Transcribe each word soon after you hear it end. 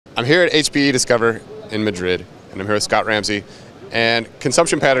I'm here at HPE Discover in Madrid, and I'm here with Scott Ramsay. And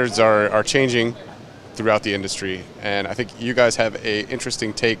consumption patterns are changing throughout the industry, and I think you guys have an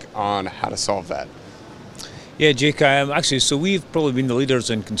interesting take on how to solve that. Yeah, Jake, actually, so we've probably been the leaders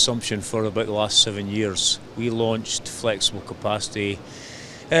in consumption for about the last 7 years. We launched flexible capacity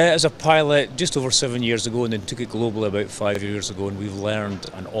as a pilot just over 7 years ago, and then took it global about 5 years ago, and we've learned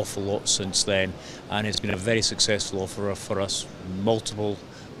an awful lot since then, and it's been a very successful offer for us.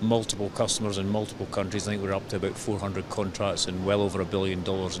 Multiple customers in multiple countries. I think we're up to about 400 contracts and well over $1 billion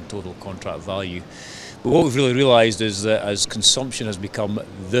in total contract value. But what we've really realised is that as consumption has become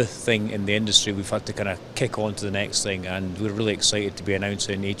the thing in the industry, we've had to kind of kick on to the next thing, and we're really excited to be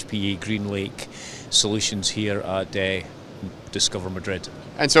announcing HPE Greenlake solutions here at Discover Madrid.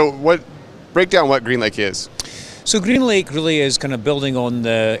 And so break down what Greenlake is. So Greenlake really is kind of building on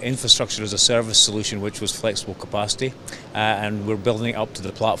the infrastructure as a service solution, which was flexible capacity, and we're building it up to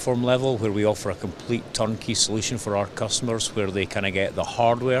the platform level where we offer a complete turnkey solution for our customers, where they kind of get the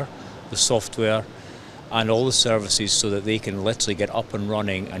hardware, the software, and all the services, so that they can literally get up and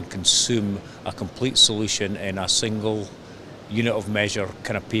running and consume a complete solution in a single unit of measure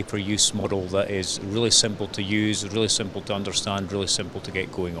kind of pay-per-use model that is really simple to use, really simple to understand, really simple to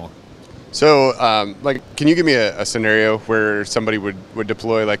get going on. So, can you give me a scenario where somebody would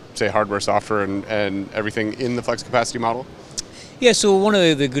deploy, like, say, hardware, software, and everything in the flex capacity model? Yeah, so one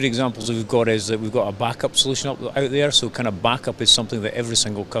of the good examples that we've got is that we've got a backup solution out there. So kind of backup is something that every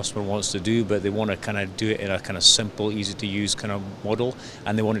single customer wants to do, but they want to kind of do it in a kind of simple, easy to use kind of model,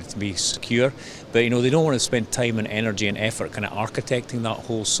 and they want it to be secure. But they don't want to spend time and energy and effort kind of architecting that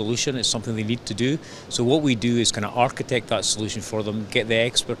whole solution. It's something they need to do. So what we do is kind of architect that solution for them, get the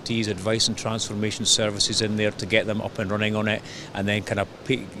expertise, advice and transformation services in there to get them up and running on it, and then kind of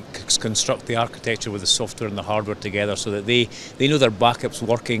construct the architecture with the software and the hardware together, so that they know their backup's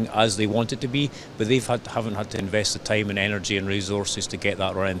working as they want it to be, but they haven't had to invest the time and energy and resources to get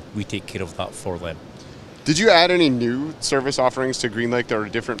that running. We take care of that for them. Did you add any new service offerings to Greenlake that are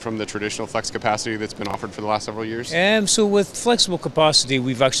different from the traditional flex capacity that's been offered for the last several years? So with flexible capacity,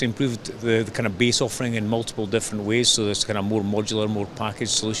 we've actually improved the kind of base offering in multiple different ways. So there's kind of more modular, more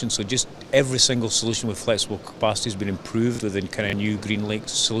packaged solutions. So just every single solution with flexible capacity has been improved with a kind of new Greenlake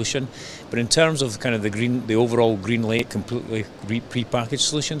solution. But in terms of kind of the overall Greenlake completely pre-packaged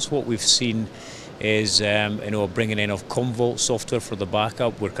solutions, what we've seen is bringing in of Commvault software for the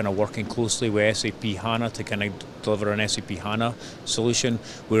backup. We're kind of working closely with SAP HANA to kind of deliver an SAP HANA solution.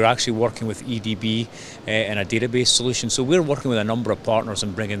 We're actually working with EDB in a database solution. So we're working with a number of partners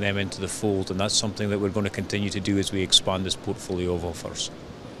and bringing them into the fold, and that's something that we're going to continue to do as we expand this portfolio of offers.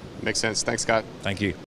 Makes sense. Thanks, Scott. Thank you.